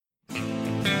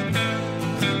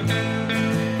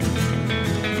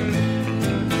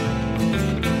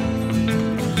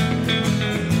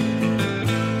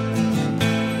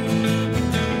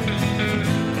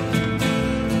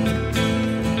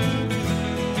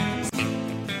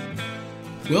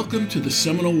Welcome to the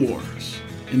Seminole Wars.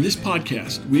 In this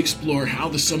podcast, we explore how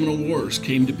the Seminole Wars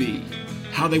came to be,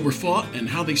 how they were fought, and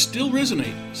how they still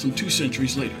resonate some 2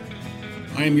 centuries later.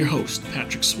 I am your host,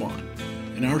 Patrick Swan,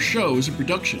 and our show is a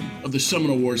production of the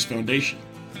Seminole Wars Foundation,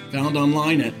 found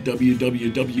online at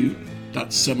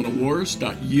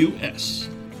www.seminolewars.us.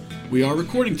 We are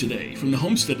recording today from the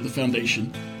homestead of the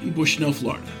Foundation in Bushnell,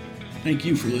 Florida. Thank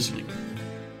you for listening.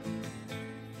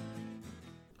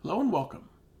 Hello and welcome.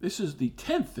 This is the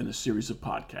 10th in a series of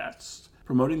podcasts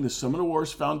promoting the Seminole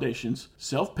Wars Foundation's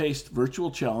self-paced virtual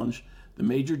challenge, the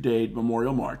Major Dade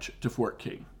Memorial March to Fort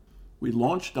King. We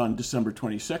launched on December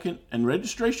 22nd, and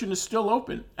registration is still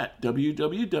open at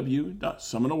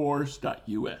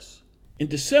www.seminolewars.us. In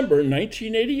December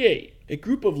 1988, a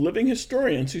group of living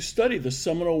historians who study the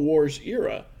Seminole Wars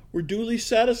era were duly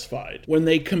satisfied when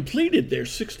they completed their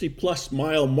 60-plus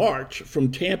mile march from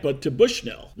Tampa to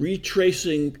Bushnell,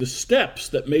 retracing the steps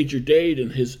that Major Dade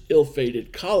and his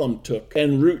ill-fated column took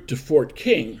en route to Fort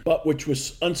King, but which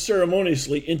was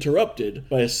unceremoniously interrupted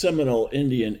by a Seminole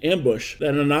Indian ambush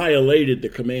that annihilated the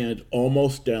command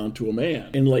almost down to a man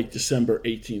in late December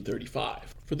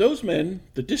 1835. For those men,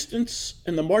 the distance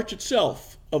and the march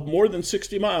itself of more than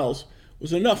 60 miles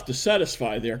was enough to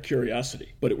satisfy their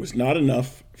curiosity, but it was not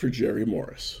enough for Jerry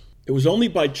Morris. It was only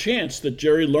by chance that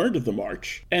Jerry learned of the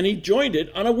march, and he joined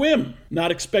it on a whim,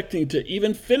 not expecting to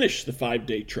even finish the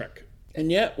 5-day trek.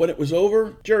 And yet, when it was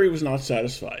over, Jerry was not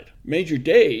satisfied. Major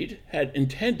Dade had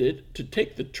intended to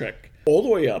take the trek all the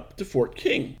way up to Fort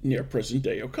King, near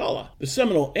present-day Ocala. The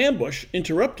Seminole ambush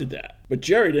interrupted that, but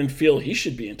Jerry didn't feel he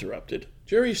should be interrupted.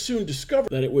 Jerry soon discovered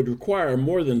that it would require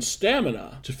more than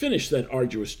stamina to finish that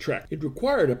arduous trek. It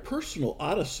required a personal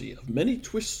odyssey of many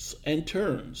twists and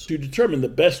turns to determine the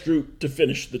best route to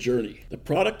finish the journey. The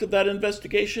product of that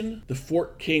investigation, the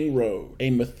Fort King Road, a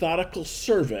methodical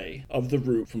survey of the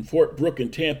route from Fort Brooke in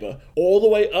Tampa all the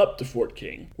way up to Fort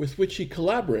King, with which he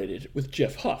collaborated with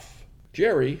Jeff Huff.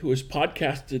 Jerry, who has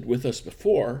podcasted with us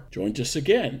before, joins us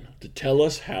again to tell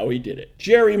us how he did it.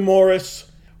 Jerry Morris,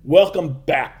 welcome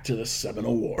back to the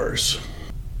Seminole Wars.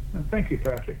 Thank you,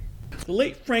 Patrick. The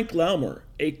late Frank Laumer,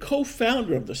 a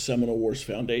co-founder of the Seminole Wars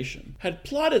Foundation, had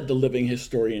plotted the living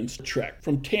historian's trek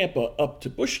from Tampa up to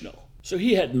Bushnell, so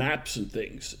he had maps and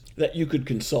things that you could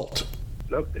consult.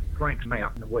 Looked at Frank's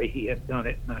map and the way he had done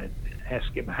it, and I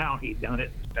asked him how he'd done it.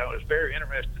 I was very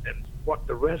interested in what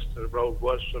the rest of the road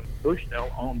was from Bushnell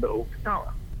on to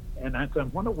Ocala. And I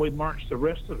said, why don't we march the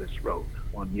rest of this road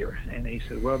one year? And he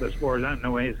said, well, as far as I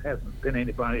know, there hasn't been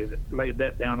anybody that laid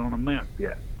that down on a map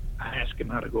yet. I asked him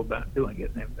how to go about doing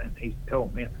it, and he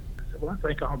told me. I said, well, I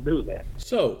think I'll do that.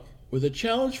 So, with a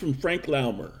challenge from Frank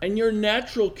Laumer and your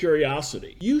natural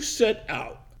curiosity, you set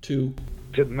out to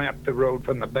map the road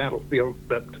from the battlefield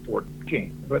up to Fort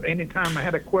King. But anytime I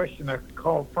had a question, I could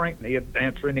call Frank, and he'd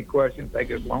answer any question,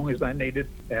 take as long as I needed.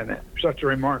 And such a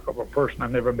remarkable person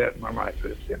I've never met in my life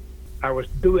as him. I was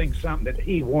doing something that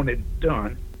he wanted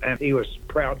done, and he was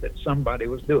proud that somebody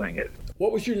was doing it.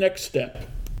 What was your next step?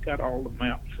 Got all the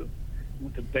maps and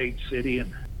went to Dade City,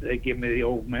 and they gave me the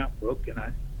old map book, and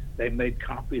they made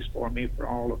copies for me for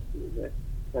all of that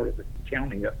part of the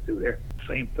county up through there.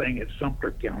 Same thing at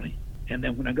Sumter County. And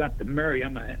then when I got to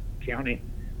Merriam County,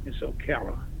 it's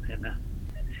Ocala, and I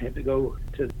had to go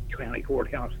to the county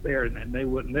courthouse there, and they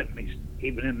wouldn't let me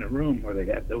even in the room where they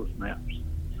had those maps.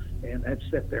 And I'd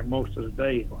sit there most of the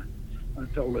day when I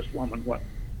told this woman what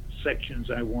sections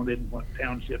I wanted and what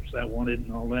townships I wanted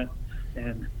and all that.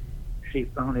 And she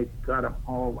finally got them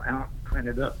all out,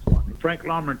 printed up for me. Frank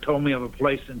Laumer told me of a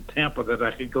place in Tampa that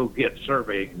I could go get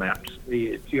surveying maps,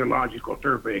 the geological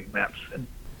surveying maps. And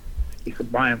you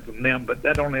could buy them from them, but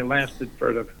that only lasted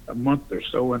for a month or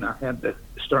so, and I had to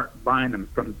start buying them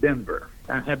from Denver.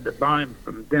 I had to buy them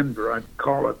from Denver. I'd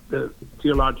call it the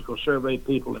Geological Survey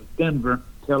people in Denver,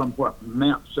 tell them what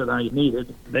maps that I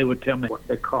needed. They would tell me what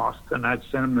they cost, and I'd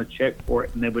send them a check for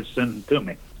it, and they would send them to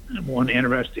me. And one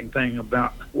interesting thing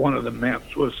about one of the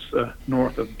maps was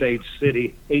north of Dade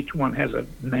City. Each one has a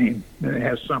name, and it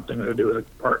has something to do with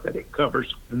the part that it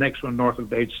covers. The next one north of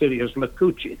Dade City is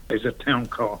Lacoochee. There's a town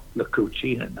called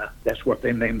Lacoochee, and that's what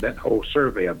they named that whole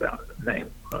survey about the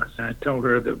name. And I told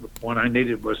her that what I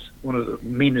needed was one of the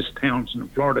meanest towns in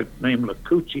Florida named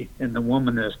Lacoochee, and the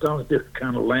woman that I was talking to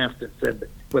kind of laughed and said,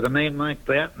 with a name like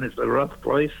that, and it's a rough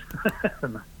place?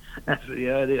 And I said,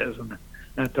 yeah, it is. And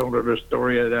I told her the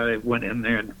story that I went in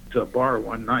there to a bar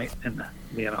one night, and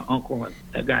me and an uncle and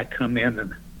a guy come in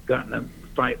and got in a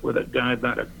fight with a guy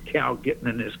about a cow getting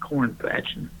in his corn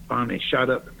patch, and finally shot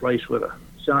up the place with a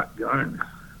shotgun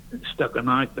and stuck a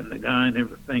knife in the guy and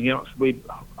everything else. We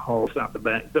hauled out the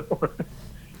back door.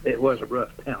 It was a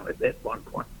rough town at one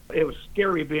point. It was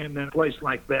scary being in a place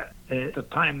like that. At the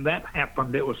time that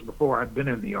happened, it was before I'd been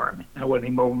in the Army. I wasn't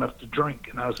even old enough to drink,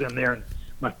 and I was in there, and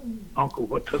my uncle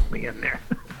took me in there.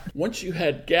 Once you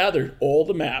had gathered all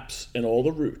the maps and all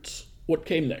the routes, what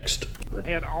came next? I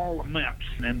had all the maps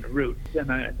and the routes,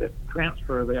 and I had to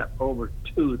transfer that over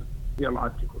to the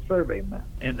Geological Survey map.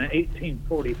 In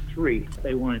 1843,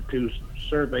 they wanted to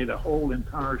survey the whole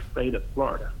entire state of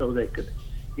Florida so they could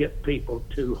get people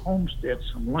to homestead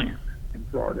some land in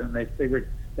Florida, and they figured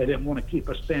they didn't want to keep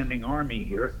a standing army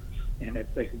here, and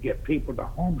if they could get people to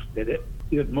homestead it,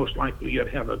 most likely you'd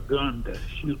have a gun to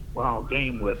shoot wild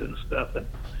game with and stuff, and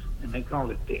they called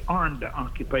it the Armed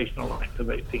Occupational Act of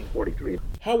 1843.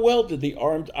 How well did the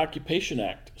Armed Occupation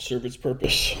Act serve its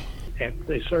purpose? After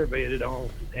they surveyed it all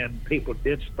and people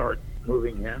did start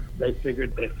moving in, they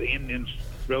figured that if the Indians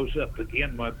rose up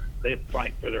again, they'd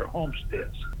fight for their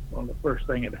homesteads. Well, the first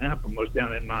thing that happened was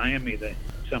down in Miami,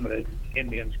 some of the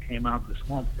Indians came out of the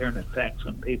swamp there and attacked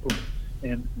some people,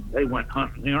 and they went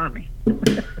hunting the Army.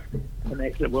 And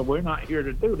they said, well, we're not here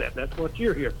to do that. That's what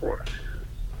you're here for.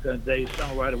 So they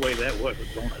saw right away that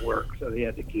wasn't going to work, so they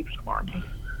had to keep some Army.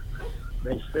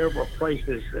 There's several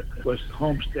places that was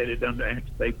homesteaded under,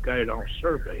 they got it all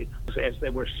surveyed. As they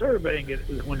were surveying it,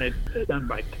 when it's done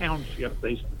by township,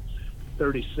 there's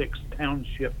 36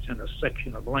 townships in a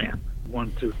section of land,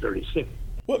 1 through 36.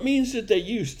 What means did they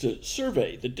use to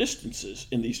survey the distances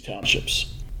in these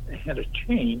townships? They had a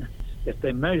chain that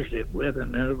they measured it with,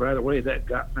 and then right away that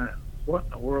got me, what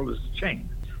in the world is a chain?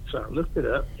 So I looked it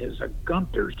up. It's a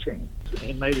Gunter chain.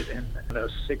 He made it in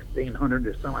 1600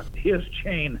 or something. His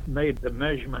chain made the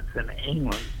measurements in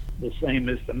England the same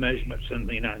as the measurements in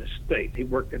the United States. He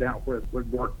worked it out where it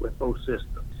would work with both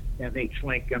systems. And each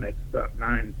link in it's about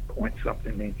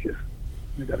 9-point-something inches.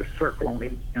 You got a circle on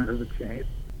each end of the chain,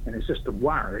 and it's just a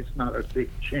wire. It's not a big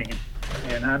chain.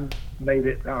 And I made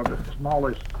it out of the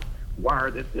smallest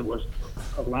wire that it was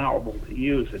allowable to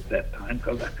use at that time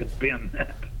because I could bend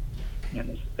that. And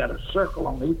it's got a circle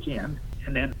on each end,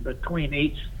 and then between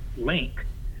each link,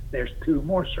 there's 2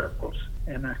 more circles.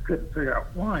 And I couldn't figure out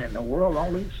why in the world all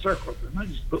these circles. And I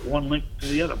just put one link to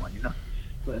the other one,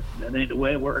 But that ain't the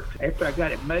way it works. After I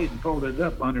got it made and folded it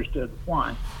up, I understood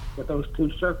why. But those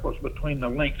 2 circles between the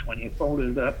links, when you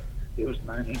folded it up, it was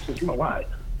 9 inches wide.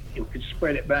 You could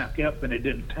spread it back up, and it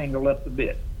didn't tangle up a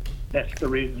bit. That's the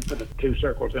reason for the 2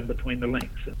 circles in between the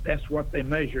links. That's what they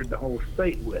measured the whole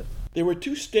state with. There were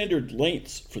 2 standard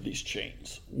lengths for these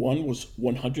chains. One was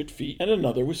 100 feet and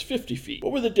another was 50 feet.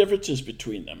 What were the differences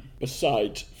between them,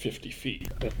 besides 50 feet?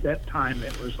 At that time,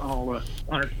 it was all a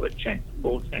 100-foot chain,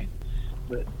 full chain.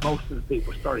 But most of the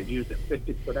people started using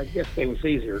 50 foot. I guess it was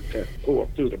easier to pull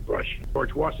through the brush.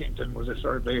 George Washington was a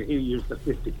surveyor. He used a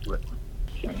 50-foot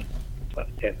chain. But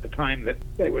at the time that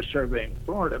they were surveying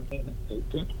Florida in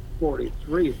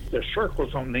 1843, the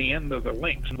circles on the end of the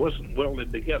links wasn't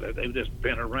welded together. They just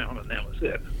bent around, and that was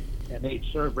it. And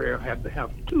each surveyor had to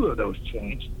have 2 of those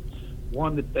chains,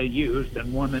 one that they used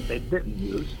and one that they didn't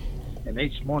use. And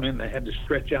each morning they had to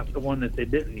stretch out the one that they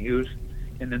didn't use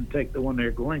and then take the one they're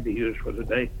going to use for the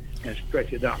day and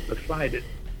stretch it out beside it.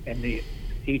 And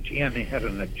each end they had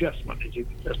an adjustment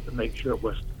just to make sure it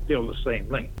was still the same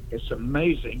length. It's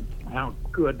amazing how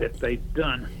good that they've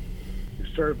done the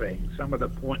surveying. Some of the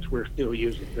points we're still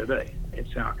using today.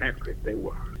 It's how accurate they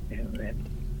were. And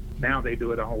now they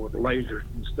do it all with lasers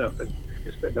and stuff, and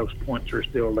it's that those points are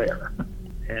still there.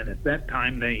 And at that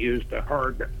time they used a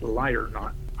hard lighter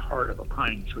knot, heart of a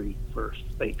pine tree for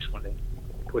stakes. When they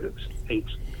put it each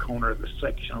corner of the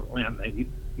section of land, they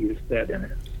used that in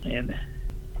it. And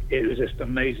it was just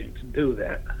amazing to do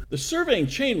that. The surveying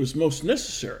chain was most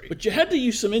necessary, but you had to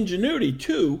use some ingenuity,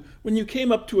 too, when you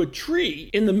came up to a tree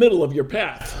in the middle of your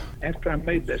path. After I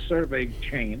made the surveying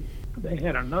chain, they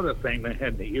had another thing they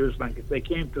had to use. Like if they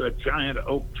came to a giant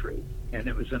oak tree and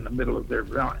it was in the middle of their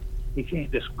valley, you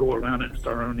can't just go around it and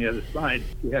start on the other side.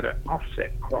 You had an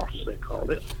offset cross, they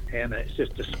called it, and it's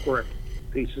just a square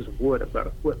pieces of wood about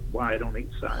a foot wide on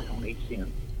each side, on each end,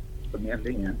 from end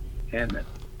to end, and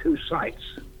 2 sights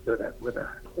with a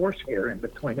horsehair in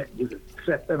between it. You could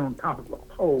set that on top of a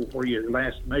pole where you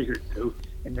last measured to,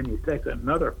 and then you take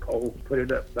another pole, put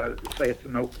it up, say it's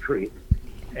an oak tree,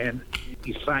 and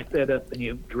you sight that up and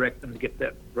you direct them to get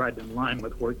that right in line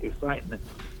with where you're sighting it.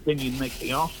 Then you make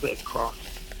the offset cross.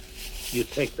 You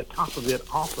take the top of it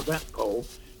off of that pole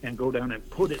and go down and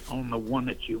put it on the one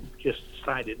that you just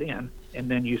sighted in, and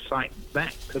then you sight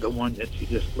back to the one that you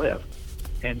just left.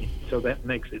 And so that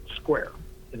makes it square.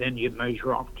 And then you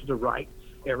measure off to the right,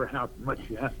 ever how much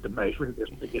you have to measure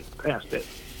just to get past it.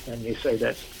 And you say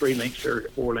that's 3 links or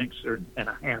 4 links and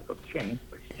a half of chain.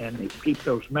 and you keep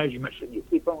those measurements, and you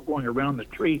keep on going around the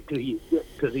tree till you get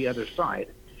to the other side,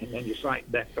 and then you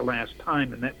sight back the last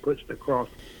time, and that puts the cross,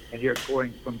 and you're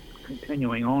going from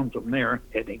continuing on from there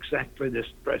at exactly this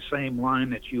same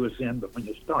line that you was in when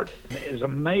you started. It is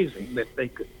amazing that they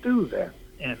could do that,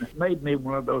 and it made me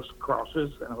one of those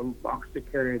crosses and a little box to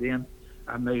carry it in.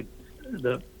 I made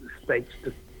the stakes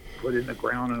to put in the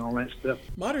ground and all that stuff.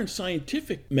 Modern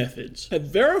scientific methods have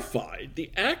verified the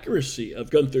accuracy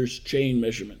of Gunther's chain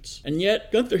measurements, and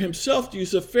yet Gunther himself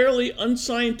used a fairly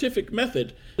unscientific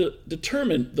method to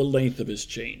determine the length of his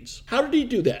chains. How did he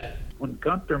do that? When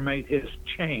Gunther made his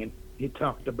chain, he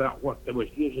talked about what they was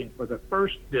using for the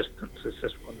first distance. This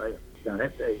is when they done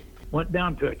it. They went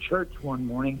down to a church one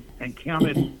morning and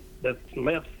counted the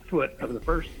left foot of the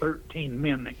first 13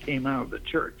 men that came out of the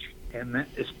church, and that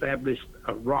established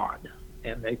a rod.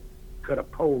 And they cut a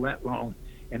pole that long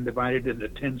and divided it into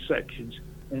 10 sections,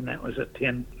 and that was a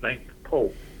 10-length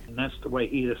pole. And that's the way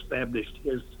he established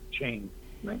his chain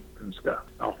length and stuff,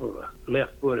 off of a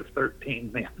left foot of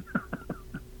 13 men.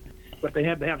 But they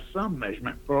had to have some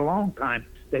measurement. For a long time,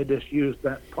 they just used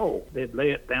that pole. They'd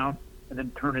lay it down and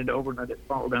then turn it over and let it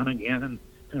fall down again, and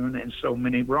then so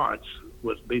many rods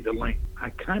would be the length.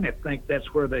 I kind of think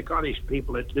that's where the Scottish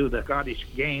people that do the Scottish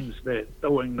games, they're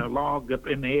throwing the log up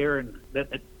in the air and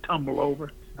letting it tumble over.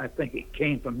 I think it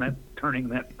came from that, turning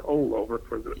that pole over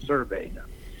for the surveying.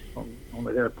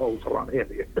 Only their pole's a lot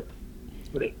heavier.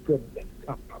 But it could have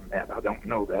come from that. I don't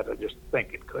know that. I just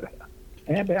think it could have.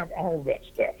 And had to have all that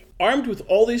stuff. Armed with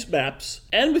all these maps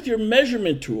and with your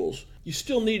measurement tools, you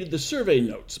still needed the survey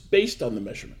notes based on the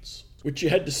measurements, which you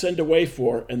had to send away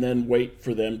for and then wait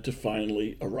for them to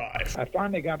finally arrive. I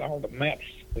finally got all the maps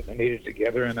that I needed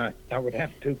together, and I would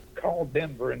have to call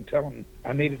Denver and tell them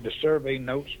I needed the survey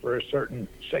notes for a certain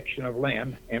section of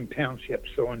land and township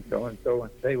so-and-so and so,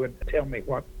 and they would tell me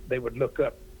what they would look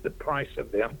up the price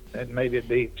of them, and maybe it'd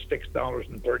be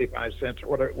 $6.35 or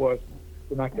whatever it was.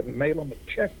 And I could mail them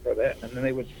a check for that, and then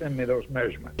they would send me those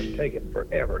measurements. It'd taken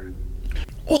forever.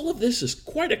 All of this is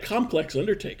quite a complex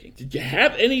undertaking. Did you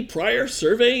have any prior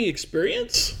surveying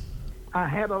experience? I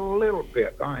had a little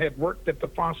bit. I had worked at the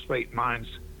phosphate mines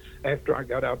after I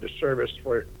got out of service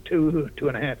for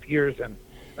 2.5 years, and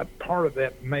a part of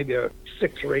that, maybe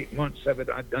 6 or 8 months of it,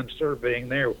 I'd done surveying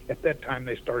there. At that time,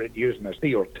 they started using a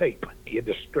steel tape. You had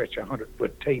to stretch a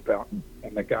 100-foot tape out,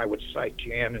 and the guy would sight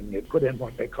you in, and you'd put in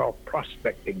what they call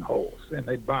prospecting holes. And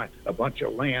they'd buy a bunch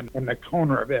of land in the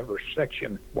corner of every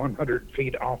section, 100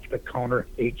 feet off the corner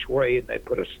each way, and they'd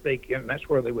put a stake in. That's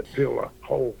where they would drill a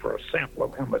hole for a sample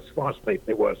of how much phosphate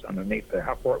there was underneath there,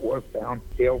 how far it was down,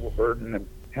 the overburden, and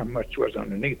how much was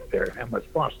underneath there, how much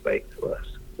phosphate was.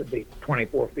 It'd be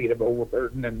 24 feet of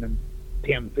overburden and then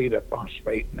 10 feet of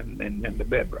phosphate and then the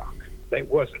bedrock. It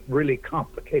wasn't really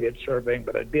complicated surveying,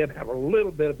 but I did have a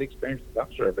little bit of experience about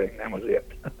surveying. That was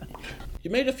it. You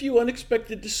made a few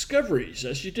unexpected discoveries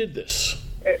as you did this.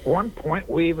 At one point,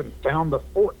 we even found the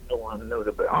fort no one knew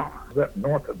about. It was up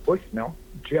north of Bushnell.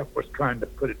 Jeff was trying to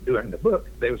put it during the book.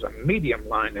 There was a medium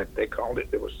line that they called it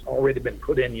that was already been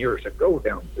put in years ago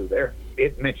down through there.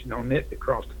 It mentioned on it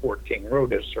across the Fort King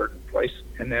Road at a certain place.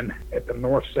 And then at the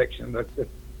north section,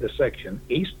 the section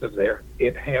east of there,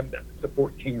 it had the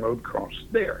Fort King Road cross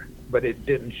there. But it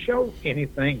didn't show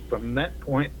anything from that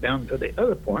point down to the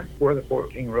other point where the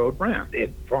Fort King Road ran.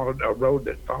 It followed a road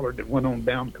that followed and went on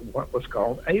down to what was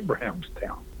called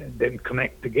Abrahamstown. It didn't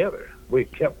connect together. We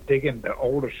kept digging the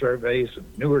older surveys and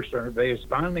newer surveys.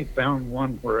 Finally found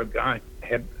one where a guy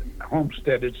had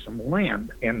homesteaded some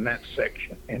land in that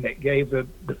section, and it gave the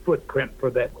footprint for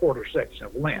that quarter section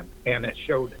of land, and it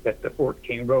showed that the Fort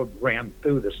King Road ran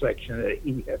through the section that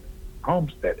he had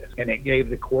homesteaded, and it gave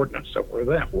the coordinates of where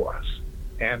that was.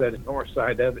 And the north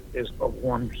side of it is of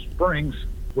Warm Springs,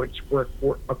 which where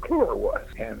Fort McClure was,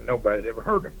 and nobody had ever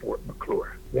heard of Fort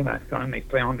McClure. Then I finally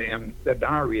found in the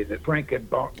diary that Frank had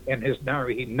bought. In his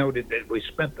diary, he noted that we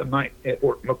spent the night at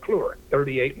Fort McClure,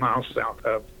 38 miles south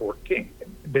of Fort King.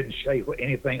 It didn't say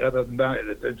anything other than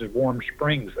that there's Warm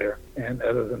Springs there, and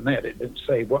other than that, it didn't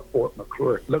say what Fort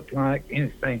McClure looked like,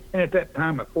 anything. And at that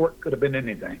time, a fort could have been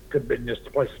anything. Could have been just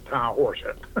a place to tie a horse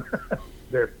at.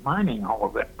 They're mining all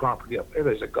of that property up there.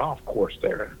 There's a golf course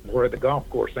there. Where the golf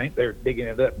course ain't, they're digging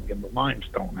it up and getting the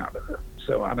limestone out of it.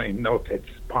 So I don't even know if it's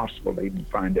possible to even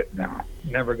find it now.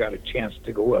 Never got a chance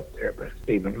to go up there, but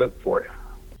even look for it.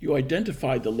 You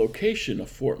identified the location of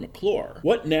Fort McClure.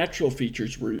 What natural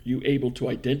features were you able to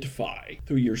identify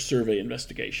through your survey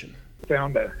investigation?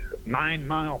 Found a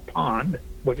 9-mile pond,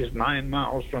 which is 9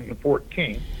 miles from the Fort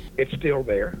King. It's still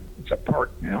there. It's a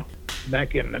park now.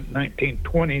 Back in the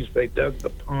 1920s, they dug the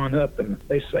pond up and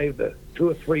they saved the 2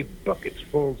 or 3 buckets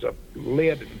fulls of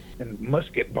lead and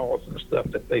musket balls and stuff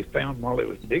that they found while they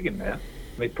was digging that.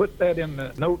 They put that in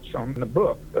the notes on the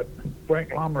book, but Frank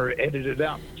Laumer edited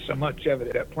out so much of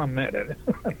it that plumb mad at it.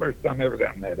 First time I ever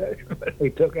got mad at it. He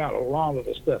took out a lot of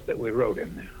the stuff that we wrote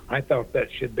in there. I thought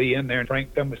that should be in there, and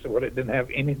Frank told me, so well, it didn't have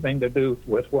anything to do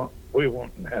with what we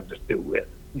wanted to have to do with.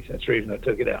 He said, that's the reason I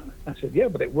took it out. I said, yeah,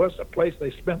 but it was a place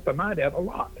they spent the night at a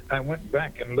lot. I went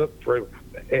back and looked for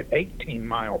at 18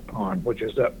 Mile Pond, which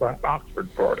is up by Oxford,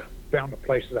 Florida. Found a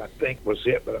place that I think was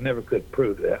it, but I never could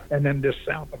prove that. And then just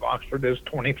south of Oxford is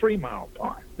 23 Mile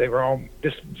Pond. They were all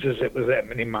distances. It was that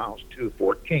many miles to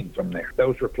Fort King from there.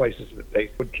 Those were places that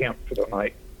they would camp for the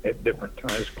night at different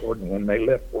times according to when they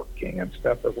left Fort King and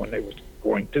stuff, or when they was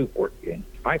going to Fort King.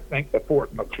 I think the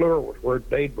Fort McClure was where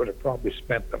Dade would have probably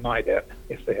spent the night at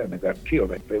if they hadn't got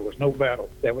killed. If there was no battle,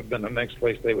 that would have been the next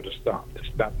place they would have stopped. It's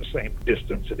about the same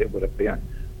distance that it would have been.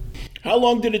 How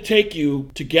long did it take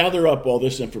you to gather up all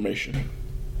this information?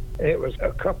 It was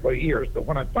a couple of years, but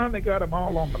when I finally got them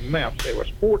all on the maps, there was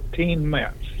 14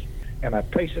 maps, and I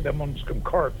pasted them on some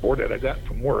cardboard that I got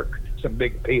from work, some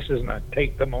big pieces, and I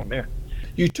taped them on there.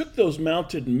 You took those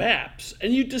mounted maps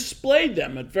and you displayed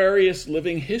them at various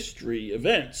living history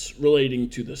events relating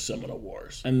to the Seminole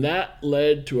Wars, and that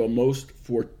led to a most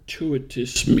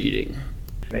fortuitous meeting.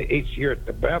 Each year at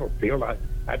the battlefield,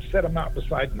 I'd set them out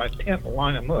beside my tent and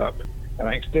line them up. And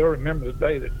I can still remember the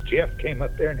day that Jeff came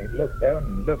up there and he looked at them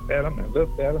and looked at them and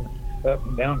looked at them up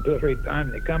and down 2 or 3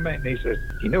 times. And he come back and he says,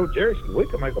 you know, Jerry, we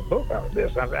can make a book out of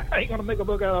this. I said, I ain't going to make a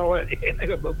book out of all that. You can't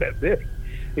make a book out of this.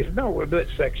 He said, no, we'll do it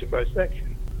section by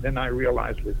section. Then I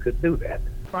realized we could do that.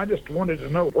 I just wanted to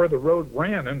know where the road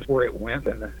ran and where it went.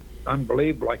 And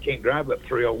unbelievable, I can't drive up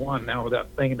 301 now without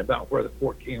thinking about where the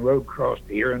Fort King Road crossed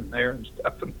here and there and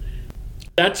stuff. And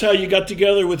that's how you got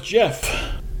together with Jeff.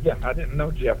 Yeah, I didn't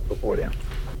know Jeff before then.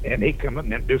 And he come up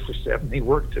and introduced himself, and he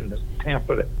worked in the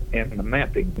Tampa in the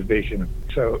mapping division.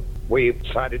 So we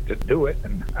decided to do it,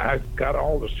 and I got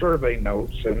all the survey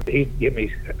notes, and he'd give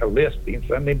me a list. He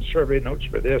said, I need survey notes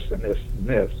for this and this and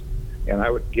this. And I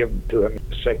would give them to him,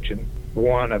 section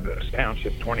 1 of the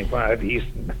Township 25 East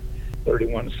and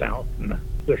 31 South, and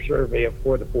the survey of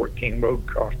where the Fort King Road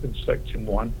crossed in section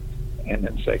 1, and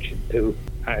then section 2.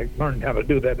 I learned how to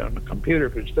do that on the computer,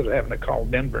 but instead of having to call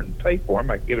Denver and pay for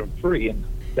them, I could get them free, and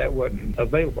that wasn't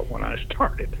available when I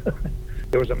started.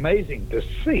 It was amazing to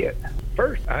see it.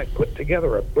 First, I put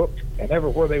together a book, and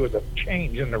everywhere there was a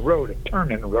change in the road, a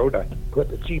turn in the road, I put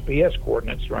the GPS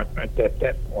coordinates right at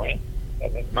that point,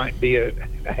 and it might be a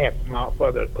half a mile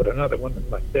further, put another one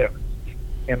like that.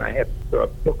 And I had a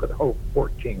book of the whole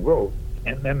Fort King Road.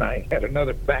 And then I had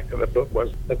another back of the book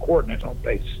was the coordinates on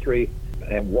page 3,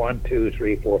 and 1, 2,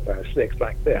 3, 4, 5, 6,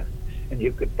 like that. And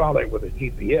you could follow it with a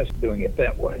GPS doing it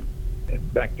that way.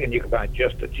 And back then you could buy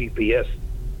just a GPS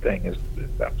thing is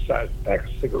about the size of a pack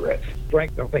of cigarettes.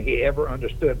 Frank, don't think he ever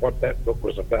understood what that book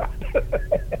was about.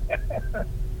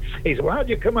 He said, well, how'd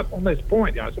you come up on this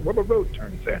point? I said, well, the road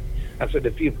turns there. I said,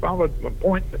 if you followed from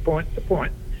point to point to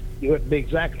point, you wouldn't be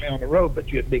exactly on the road, but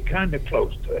you'd be kind of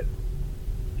close to it.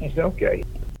 He said, okay.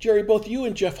 Jerry, both you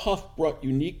and Jeff Huff brought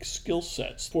unique skill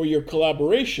sets for your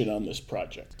collaboration on this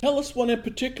project. Tell us one in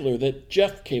particular that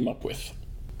Jeff came up with.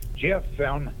 Jeff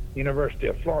found University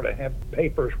of Florida had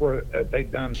papers where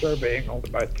they'd done surveying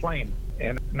by plane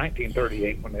in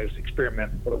 1938 when they was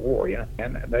experimenting for the war,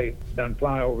 and they done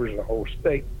flyovers of the whole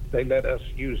state. They let us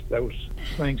use those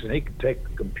things, and he could take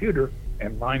the computer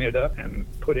and line it up and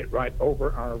put it right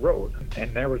over our road.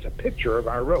 And there was a picture of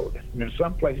our road. And in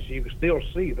some places you can still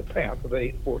see the path of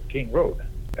the Fort King Road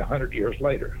 100 years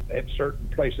later. At certain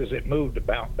places it moved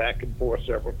about back and forth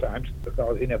several times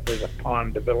because if there's a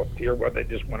pond developed here where they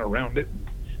just went around it,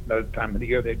 another time of the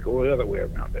year they'd go the other way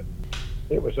around it.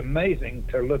 It was amazing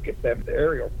to look at them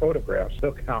aerial photographs,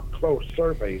 look how close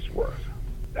surveys were.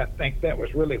 I think that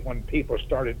was really when people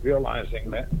started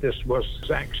realizing that this was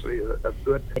actually a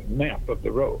good map of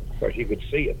the road, because you could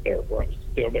see it there, where it's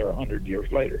still there 100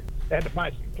 years later. I had to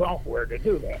buy some software to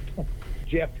do that.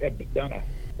 Jeff had done a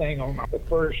thing on the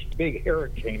first big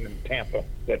hurricane in Tampa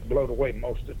that blew away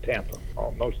most of Tampa,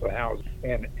 most of the houses,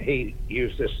 and he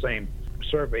used this same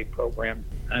survey program.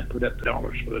 I put up the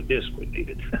dollars for the disc we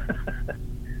needed.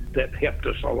 That helped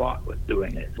us a lot with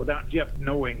doing it. Without Jeff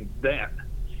knowing that,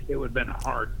 it would have been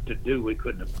hard to do. We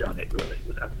couldn't have done it really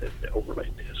without the overlay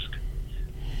disc.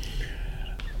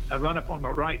 I run up on the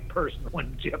right person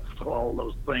when Jeff saw all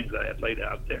those things I had laid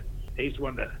out there. He's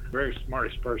one of the very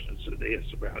smartest persons there is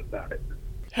about it.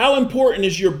 How important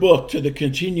is your book to the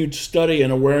continued study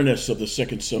and awareness of the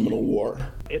Second Seminole War?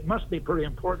 It must be pretty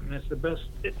important. It's the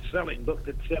best-selling book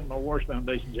that Seminole Wars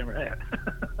Foundation's ever had.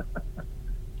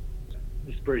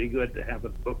 It's pretty good to have a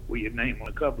book with your name on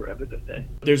the cover of it today.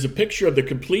 There's a picture of the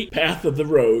complete path of the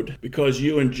road because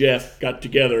you and Jeff got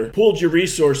together, pulled your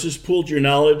resources, pulled your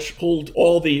knowledge, pulled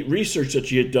all the research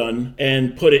that you had done,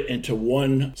 and put it into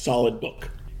one solid book.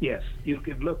 Yes, you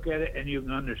can look at it and you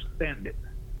can understand it.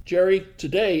 Jerry,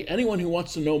 today, anyone who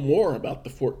wants to know more about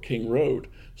the Fort King Road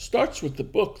starts with the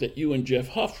book that you and Jeff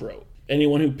Huff wrote.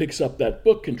 Anyone who picks up that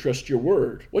book can trust your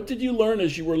word. What did you learn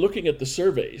as you were looking at the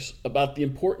surveys about the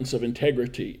importance of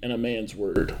integrity in a man's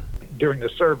word? During the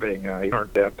surveying, I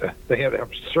learned that they had a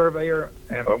surveyor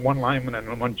and one lineman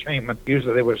and one chainman.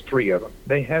 Usually there was 3 of them.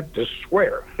 They had to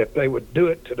swear that they would do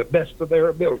it to the best of their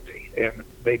ability, and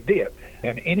they did.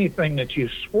 And anything that you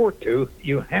swore to,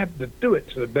 you had to do it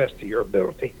to the best of your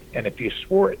ability. And if you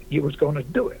swore it, you was going to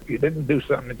do it. If you didn't do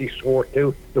something that you swore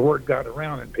to, the word got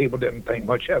around and people didn't think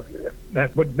much of you.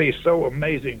 That would be so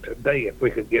amazing today if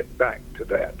we could get back to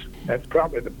that. That's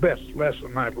probably the best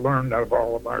lesson I've learned out of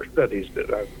all of our studies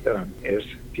that I've done is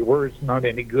if your word's not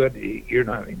any good, you're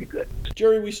not any good.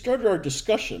 Jerry, we started our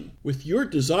discussion with your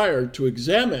desire to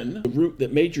examine the route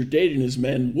that Major Dade and his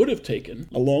men would have taken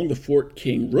along the Fort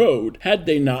King Road had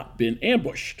they not been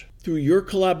ambushed. Through your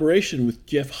collaboration with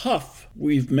Jeff Huff,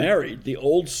 we've married the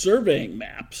old surveying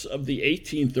maps of the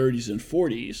 1830s and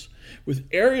 40s with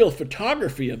aerial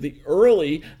photography of the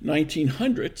early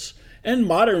 1900s and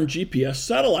modern GPS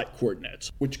satellite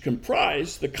coordinates, which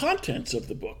comprise the contents of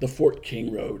the book, The Fort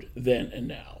King Road, Then and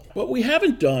Now. What we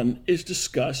haven't done is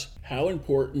discuss how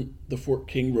important the Fort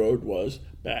King Road was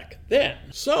back then.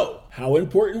 So, how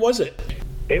important was it?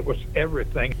 It was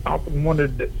everything. I often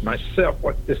wondered myself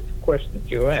what this question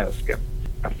that you asked.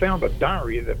 I found a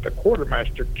diary that the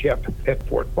quartermaster kept at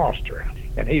Fort Foster,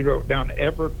 and he wrote down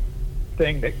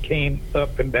everything that came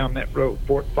up and down that road.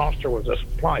 Fort Foster was a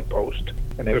supply post,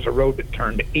 and there was a road that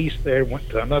turned east there, went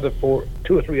to another fort,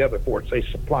 2 or 3 other forts. They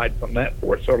supplied from that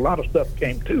fort. So a lot of stuff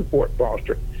came to Fort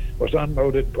Foster, was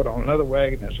unloaded, put on another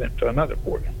wagon, and sent to another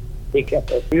fort. He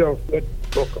kept a real good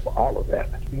book of all of that.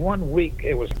 In 1 week,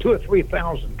 it was 2,000 or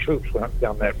 3,000 troops went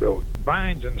down that road.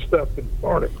 Vines and stuff in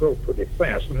Florida grow pretty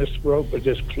fast, and this road was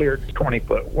just cleared 20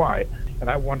 foot wide. And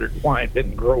I wondered why it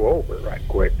didn't grow over right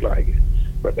quick like it.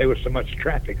 But there was so much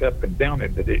traffic up and down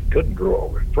it that it couldn't grow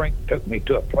over. Frank took me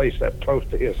to a place up close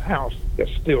to his house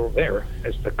that's still there.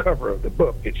 It's the cover of the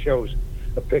book. It shows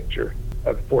a picture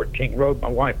of the Fort King Road. My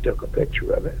wife took a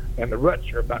picture of it. And the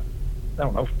ruts are about,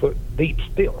 foot deep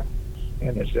still.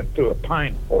 And it's through a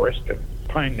pine forest, and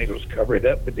pine needles cover it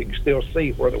up, but you can still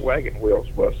see where the wagon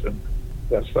wheels was. And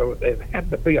so there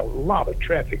had to be a lot of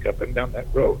traffic up and down that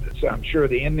road. So I'm sure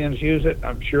the Indians used it.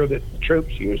 I'm sure that the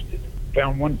troops used it.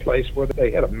 Found one place where they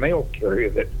had a mail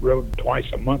carrier that rode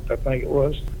twice a month, I think it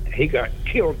was. He got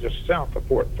killed just south of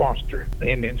Fort Foster. The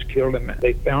Indians killed him.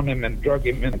 They found him and drug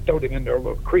him and towed him into a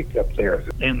little creek up there.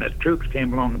 And the troops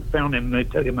came along and found him, and they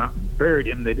took him out and buried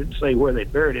him. They didn't say where they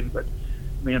buried him, but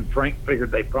me and Frank figured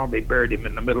they probably buried him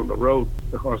in the middle of the road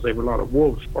because there were a lot of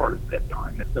wolves part at that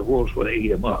time. That the wolves would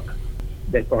eat him up.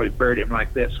 They probably buried him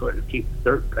like that so it would keep the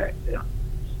dirt packed down.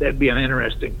 That'd be an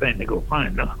interesting thing to go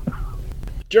find, though.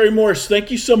 Jerry Morris,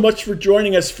 thank you so much for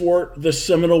joining us for the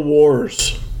Seminole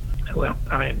Wars. Well,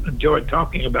 I enjoyed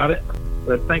talking about it,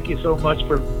 but thank you so much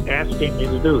for asking me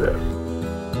to do this.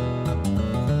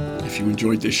 If you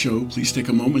enjoyed this show, please take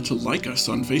a moment to like us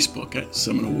on Facebook at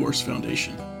Seminole Wars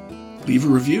Foundation. Leave a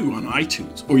review on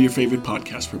iTunes or your favorite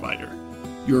podcast provider.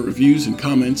 Your reviews and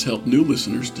comments help new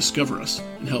listeners discover us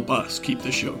and help us keep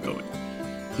the show going.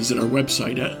 Visit our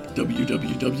website at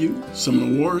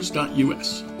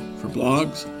www.seminolewars.us for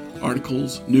blogs,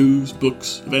 articles, news,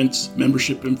 books, events,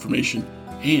 membership information,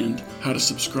 and how to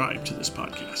subscribe to this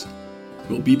podcast.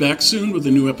 We'll be back soon with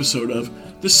a new episode of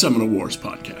the Seminole Wars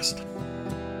Podcast.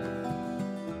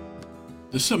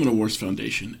 The Seminole Wars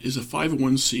Foundation is a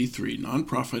 501c3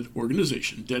 nonprofit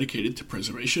organization dedicated to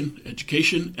preservation,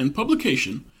 education, and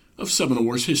publication of Seminole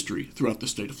Wars history throughout the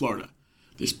state of Florida.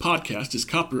 This podcast is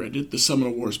copyrighted the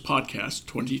Seminole Wars Podcast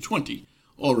 2020,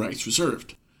 all rights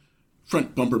reserved.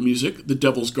 Front bumper music, The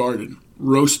Devil's Garden,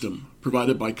 Roast 'em,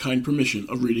 provided by kind permission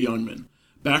of Reedy Youngman.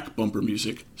 Back bumper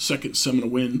music, Second Seminole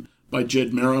Win, by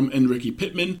Jed Merrim and Ricky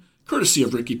Pittman, courtesy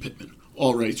of Ricky Pittman,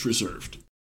 all rights reserved.